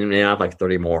could name off like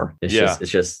 30 more. It's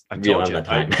just I told you.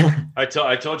 I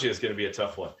told you it's going to be a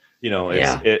tough one.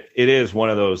 It is one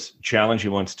of those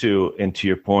challenging ones too. And to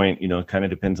your point, it kind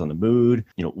of depends on the mood,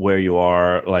 where you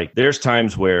are. Like there's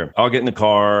times where I'll get in the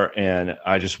car and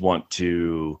I just want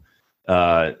to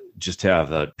just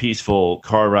have a peaceful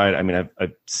car ride. I mean,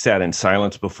 I've sat in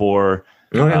silence before.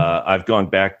 Okay. I've gone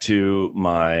back to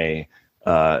my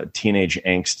teenage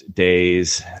angst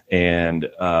days and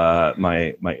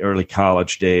my early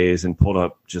college days and pulled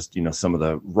up just, some of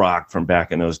the rock from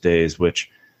back in those days, which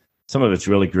some of it's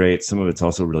really great. Some of it's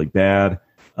also really bad.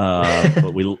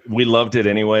 But we loved it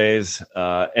anyways.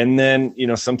 And then,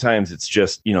 sometimes it's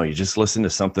just, you just listen to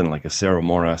something like a Sarah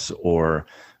Morris or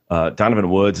Donovan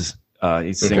Woods.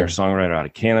 He's a singer-songwriter out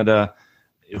of Canada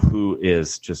who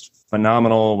is just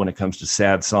phenomenal when it comes to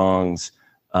sad songs.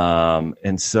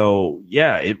 And so,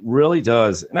 it really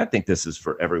does. And I think this is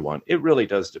for everyone. It really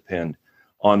does depend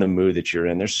on the mood that you're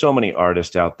in. There's so many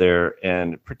artists out there.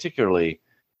 And particularly,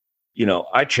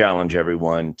 I challenge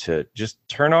everyone to just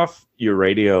turn off your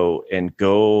radio and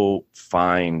go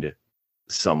find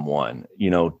someone,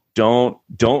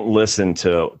 don't listen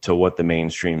to what the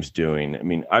mainstream's doing. I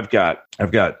mean, I've got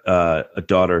a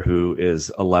daughter who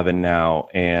is 11 now,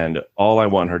 and all I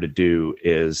want her to do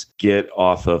is get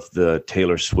off of the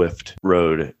Taylor Swift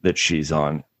road that she's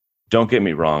on. Don't get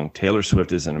me wrong. Taylor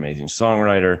Swift is an amazing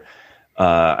songwriter.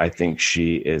 I think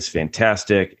she is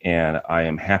fantastic, and I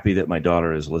am happy that my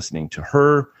daughter is listening to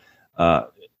her.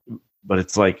 But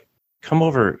it's like, come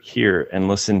over here and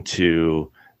listen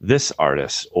to this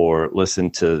artist or listen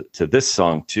to this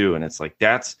song too. And it's like,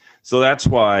 that's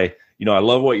why, I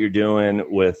love what you're doing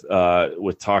with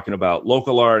talking about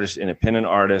local artists, independent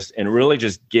artists, and really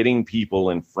just getting people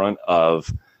in front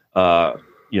of, a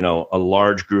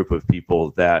large group of people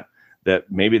that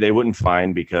maybe they wouldn't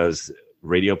find because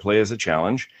radio play is a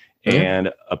challenge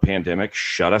and a pandemic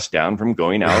shut us down from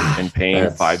going out and paying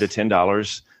 $5 to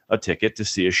 $10 a ticket to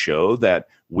see a show that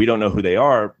we don't know who they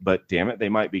are, but damn it, they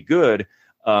might be good.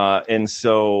 And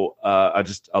so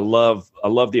I love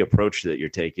the approach that you're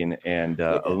taking, and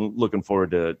I'm looking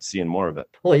forward to seeing more of it.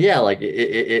 Well, yeah, like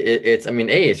it's, I mean,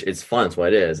 it's fun. It's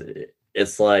what it is.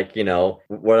 It's like, you know,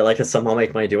 would I like to somehow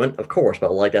make money doing it? Of course,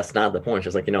 but like that's not the point. It's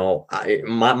just like, you know,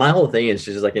 my whole thing is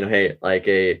just like, you know, hey, like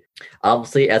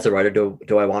obviously as a writer,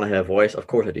 do I want to have a voice? Of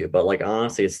course I do. But like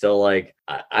honestly, it's still like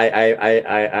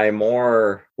I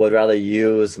more would rather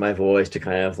use my voice to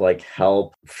kind of like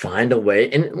help find a way.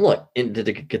 And look, to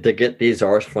get these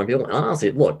artists from people. And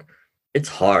honestly, look, it's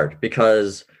hard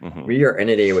because we are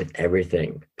inundated with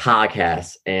everything,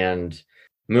 podcasts and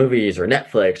movies or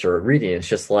Netflix or reading. It's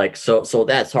just like so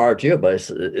that's hard too. But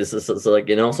it's like,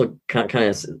 you know, also kind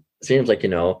of seems like, you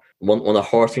know, one of the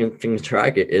hardest things to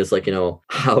track it is like, you know,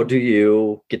 how do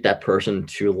you get that person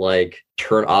to like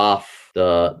turn off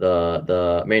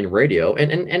the main radio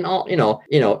and all, you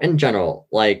know in general,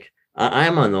 like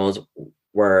I'm on those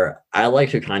where I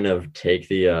like to kind of take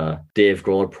the Dave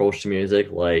Grohl approach to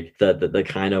music, like the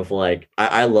kind of like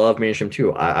I love mainstream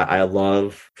too. I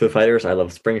love Foo Fighters, I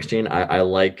love Springsteen, I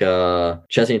like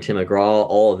Chesney and Tim McGraw,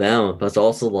 all of them. But it's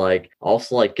also like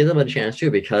give them a chance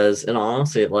too, because and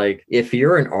honestly, like if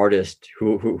you're an artist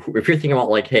who if you're thinking about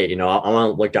like, hey, you know, I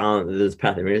want to look down this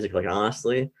path of music, like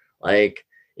honestly, like,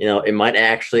 you know, it might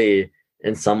actually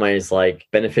in some ways like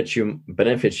benefit you.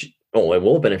 Oh, it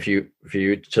will benefit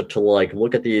you to like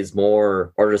look at these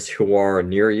more artists who are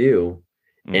near you,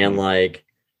 and like,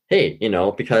 hey, you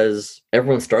know, because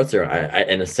everyone starts there,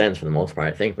 in a sense for the most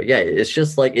part, I think. But yeah, it's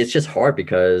just hard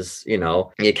because, you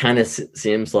know, it kind of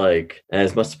seems like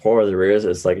as much support as there is,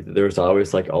 it's like there's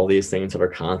always like all these things that are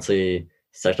constantly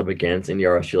set up against indie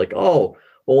artists. You're like, oh,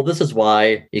 well, this is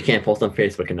why you can't post on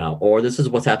Facebook now, or this is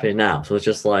what's happening now. So it's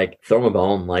just like throw them a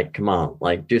bone, like come on,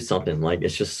 like do something. Like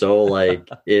it's just so like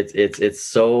it's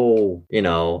so, you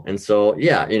know. And so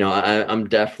yeah, you know, I'm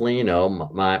definitely, you know,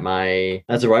 my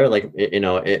as a writer, like, you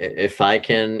know, if I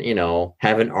can, you know,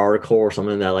 have an article or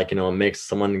something that like, you know, makes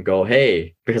someone go,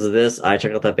 hey, because of this I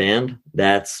checked out that band,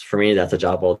 that's for me, that's a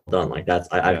job well done. Like that's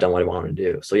I've done what I wanted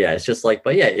to do. So yeah, it's just like,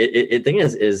 but yeah, it thing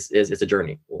is it's a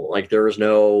journey. Like there is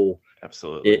no.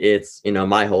 Absolutely. It's, you know,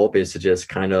 my hope is to just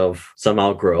kind of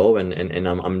somehow grow and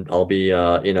I'll be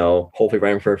you know, hopefully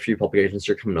writing for a few publications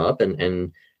that are coming up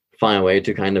and find a way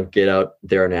to kind of get out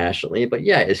there nationally. But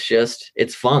yeah,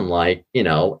 it's fun, like, you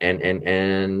know,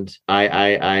 and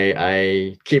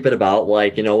I keep it about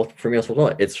like, you know, for me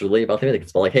it's really about the music. It's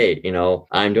about like, hey, you know,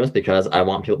 I'm doing this because I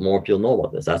want more people to know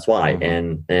about this. That's why.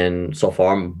 And so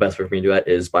far the best way for me to do that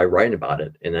is by writing about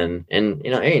it. And you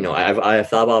know, hey, you know, I've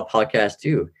thought about podcasts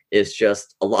too. It's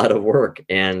just a lot of work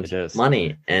and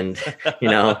money and, you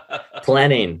know,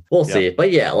 planning. We'll see.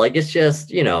 But yeah, like it's just,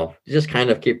 you know, just kind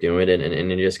of keep doing it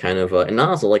and just kind of, and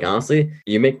also like, honestly,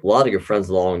 you make a lot of your friends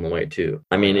along the way too.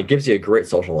 I mean, it gives you a great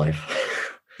social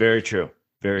life. Very true.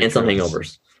 Very and true. some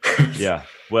hangovers. Yeah.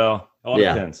 Well, all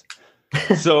depends.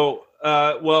 So,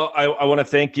 well, I want to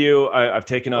thank you. I've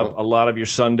taken up a lot of your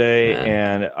Sunday,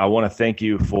 and I want to thank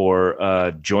you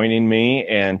for joining me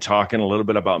and talking a little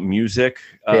bit about music.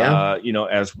 You know,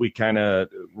 as we kind of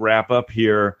wrap up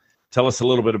here, tell us a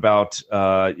little bit about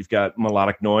you've got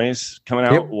Melodic Noise coming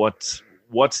out.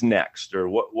 What's next, or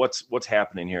what's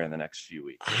happening here in the next few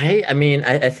weeks? I mean,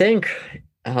 I think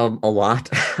a lot.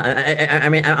 I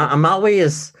mean, I'm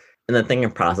always in the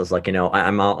thinking process, like, you know,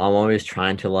 I'm always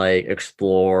trying to like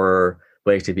explore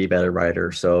ways to be a better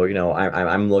writer. So, you know,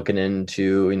 I'm looking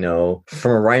into, you know,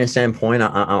 from a writing standpoint,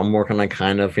 I'm working on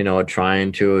kind of, you know,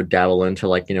 trying to dabble into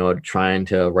like, you know, trying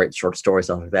to write short stories,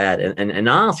 stuff like that. And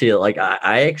honestly, like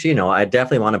I actually, you know, I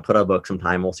definitely want to put out a book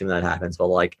sometime. We'll see when that happens. But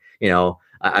like, you know,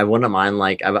 I wouldn't mind,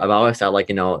 like I've always thought like,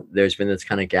 you know, there's been this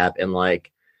kind of gap in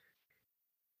like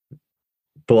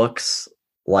books,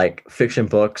 like fiction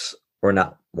books or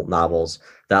not novels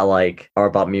that like are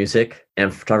about music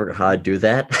and photography, how to do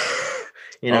that.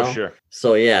 You know? Oh, sure.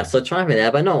 So yeah, so trying to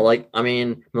that, but no, like, I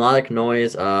mean, Melodic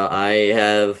Noise, I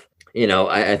have, you know,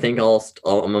 I think I'm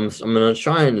gonna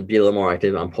try and be a little more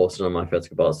active. I'm posting on my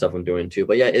Facebook about stuff I'm doing too.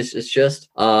 But yeah, it's just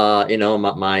you know,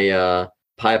 my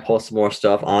I post more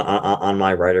stuff on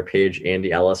my writer page.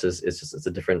 Andy Ellis is just, it's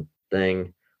a different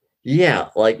thing. Yeah,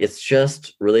 like it's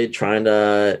just really trying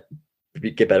to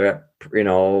get better at, you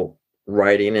know,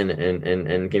 writing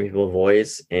and giving people a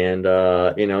voice, and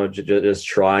you know, just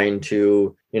trying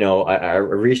to, you know, I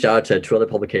reached out to 2 other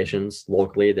publications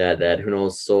locally that who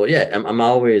knows. So yeah, I'm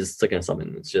always looking at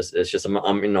something. It's just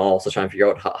I'm you know, also trying to figure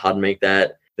out how to make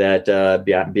that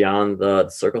beyond the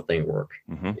circle thing work.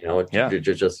 You know,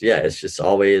 just yeah, it's just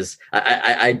always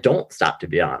I don't stop, to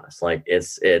be honest. Like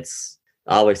it's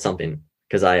always something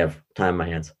because I have time in my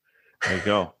hands. There you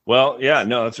go. Well, yeah,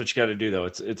 no, that's what you got to do, though.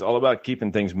 It's all about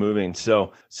keeping things moving.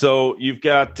 So you've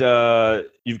got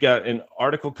an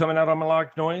article coming out on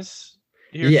Melodic Noise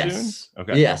here soon.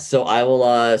 Okay. Yes. So I will.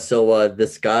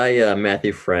 This guy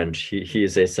Matthew French,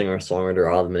 he's a singer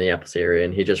songwriter out of the Minneapolis area,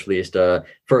 and he just released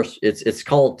first. It's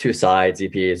called Two Sides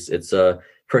EP. It's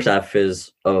first half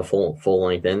is a full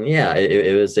length, and yeah,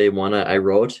 it was a one I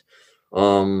wrote.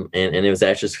 And it was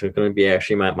actually going to be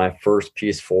actually my first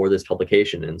piece for this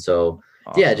publication. And so,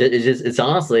 awesome. Yeah, it's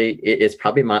honestly, it's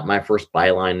probably my first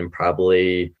byline in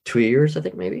probably 2 years, I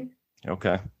think, maybe.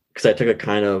 Okay. Because I took a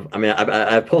kind of, I mean,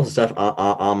 I posted stuff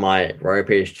on my writer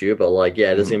page too, but like,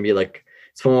 yeah, it's going to be like,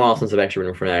 it's been a while since I've actually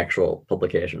written for an actual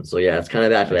publication. So yeah, it's kind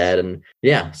of after that. And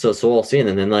yeah, so we'll see.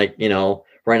 And then like,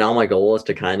 right now my goal is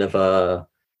to kind of,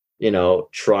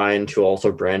 trying to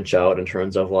also branch out in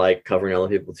terms of like covering other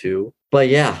people too. But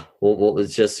yeah, well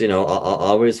it's just, I'll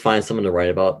always find someone to write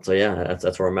about. So yeah,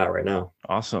 that's where I'm at right now.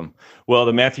 Awesome. Well,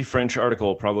 the Matthew French article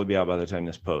will probably be out by the time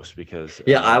this posts because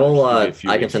I will. I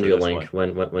can send you a link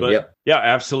when. Yep. Yeah,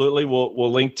 absolutely.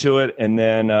 We'll link to it, and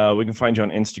then we can find you on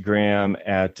Instagram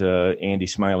at Andy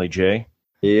Smiley J.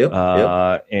 Yep.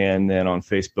 And then on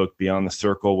Facebook, Beyond the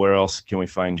Circle. Where else can we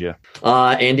find you?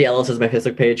 Andy Ellis is my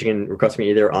Facebook page. You can request me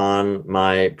either on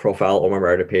my profile or my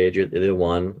writer page, either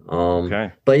one.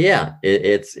 Okay. But yeah,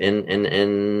 it's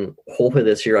in hopefully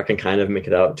this year I can kind of make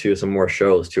it out to some more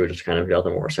shows too, just kind of get out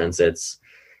there more since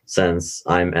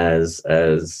I'm as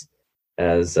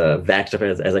vaxxed up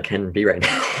as I can be right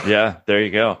now. Yeah, there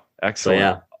you go. Excellent. So,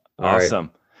 yeah. Awesome.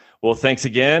 Right. Well, thanks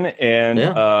again, and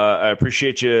I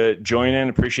appreciate you joining.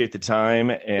 Appreciate the time,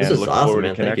 and look forward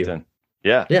to connecting.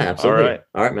 Yeah, absolutely.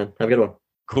 All right, man. Have a good one.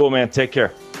 Cool, man. Take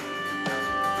care.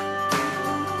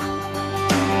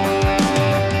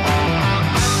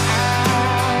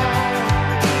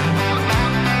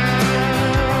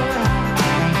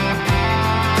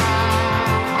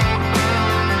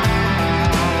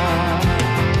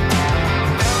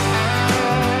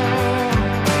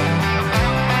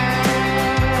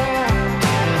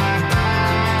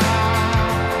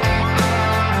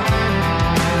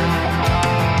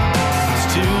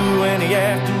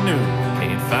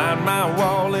 Find my wallet.